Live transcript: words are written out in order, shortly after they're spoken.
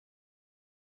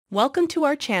Welcome to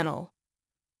our channel.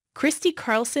 Christy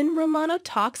Carlson Romano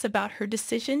talks about her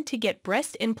decision to get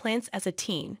breast implants as a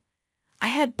teen. I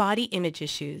had body image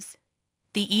issues.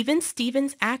 The Even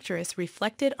Stevens actress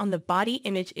reflected on the body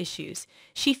image issues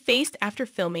she faced after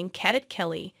filming Cadet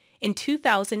Kelly in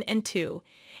 2002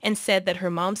 and said that her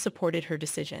mom supported her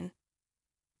decision.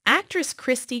 Actress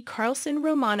Christy Carlson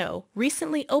Romano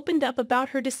recently opened up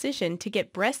about her decision to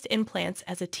get breast implants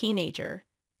as a teenager,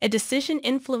 a decision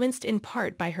influenced in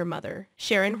part by her mother,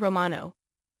 Sharon Romano.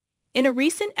 In a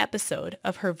recent episode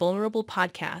of her Vulnerable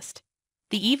podcast,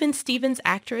 the Even Stevens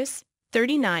actress,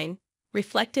 39,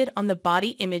 reflected on the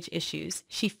body image issues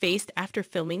she faced after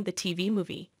filming the TV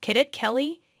movie Cadet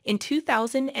Kelly in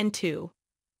 2002.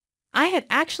 I had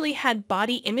actually had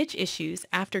body image issues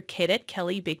after Cadet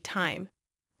Kelly big time,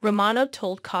 Romano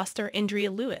told co-star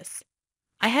Andrea Lewis.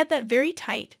 I had that very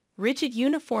tight, rigid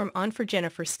uniform on for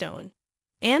Jennifer Stone.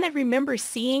 And I remember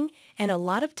seeing, and a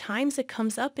lot of times it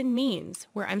comes up in memes,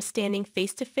 where I'm standing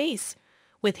face to face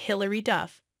with Hilary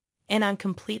Duff, and I'm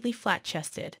completely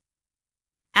flat-chested.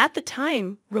 At the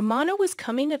time, Romano was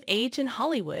coming of age in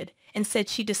Hollywood and said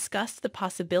she discussed the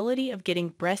possibility of getting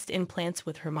breast implants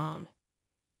with her mom.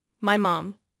 My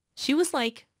mom, she was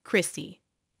like, "Christy,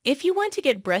 if you want to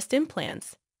get breast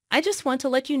implants, I just want to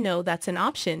let you know that's an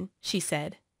option," she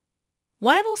said.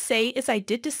 What I will say is I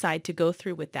did decide to go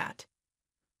through with that.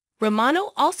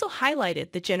 Romano also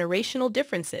highlighted the generational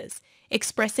differences,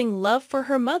 expressing love for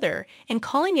her mother and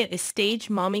calling it a stage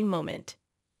momming moment.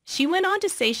 She went on to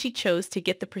say she chose to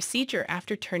get the procedure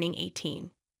after turning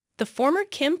 18. The former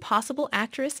Kim Possible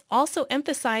actress also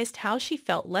emphasized how she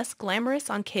felt less glamorous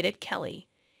on Cadet Kelly,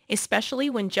 especially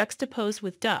when juxtaposed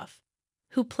with Duff,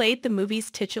 who played the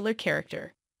movie's titular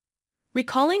character.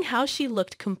 Recalling how she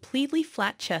looked completely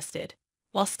flat-chested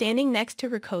while standing next to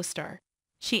her co-star,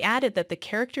 she added that the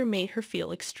character made her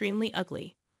feel extremely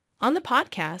ugly. On the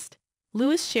podcast,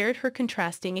 Lewis shared her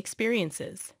contrasting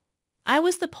experiences. "I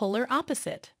was the polar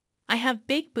opposite. I have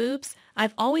big boobs.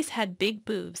 I've always had big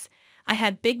boobs. I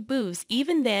had big boobs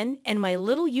even then, and my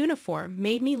little uniform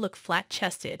made me look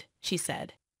flat-chested," she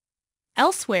said.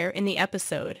 Elsewhere in the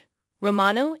episode,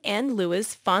 Romano and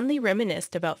Lewis fondly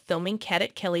reminisced about filming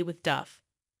Cadet Kelly with Duff,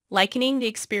 likening the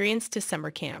experience to summer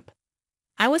camp.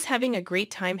 "I was having a great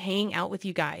time hanging out with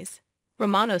you guys,"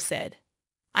 Romano said.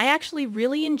 "I actually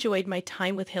really enjoyed my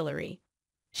time with Hilary.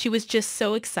 She was just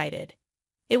so excited.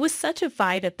 It was such a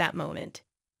vibe at that moment.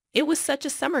 It was such a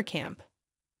summer camp."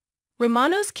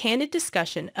 Romano's candid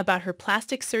discussion about her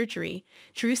plastic surgery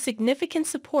drew significant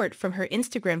support from her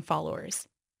Instagram followers.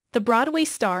 The Broadway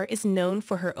star is known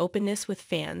for her openness with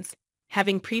fans,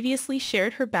 having previously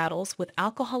shared her battles with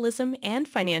alcoholism and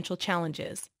financial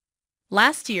challenges.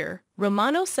 Last year,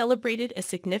 Romano celebrated a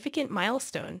significant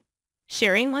milestone,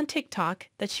 sharing on TikTok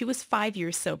that she was 5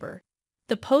 years sober.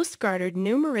 The post garnered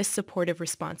numerous supportive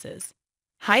responses.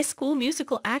 High School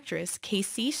Musical actress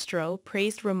Casey Stroh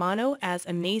praised Romano as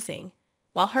amazing,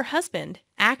 while her husband,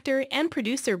 actor and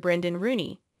producer Brendan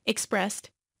Rooney, expressed,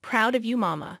 "Proud of you,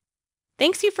 Mama."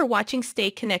 Thanks you for watching.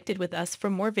 Stay connected with us for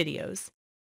more videos.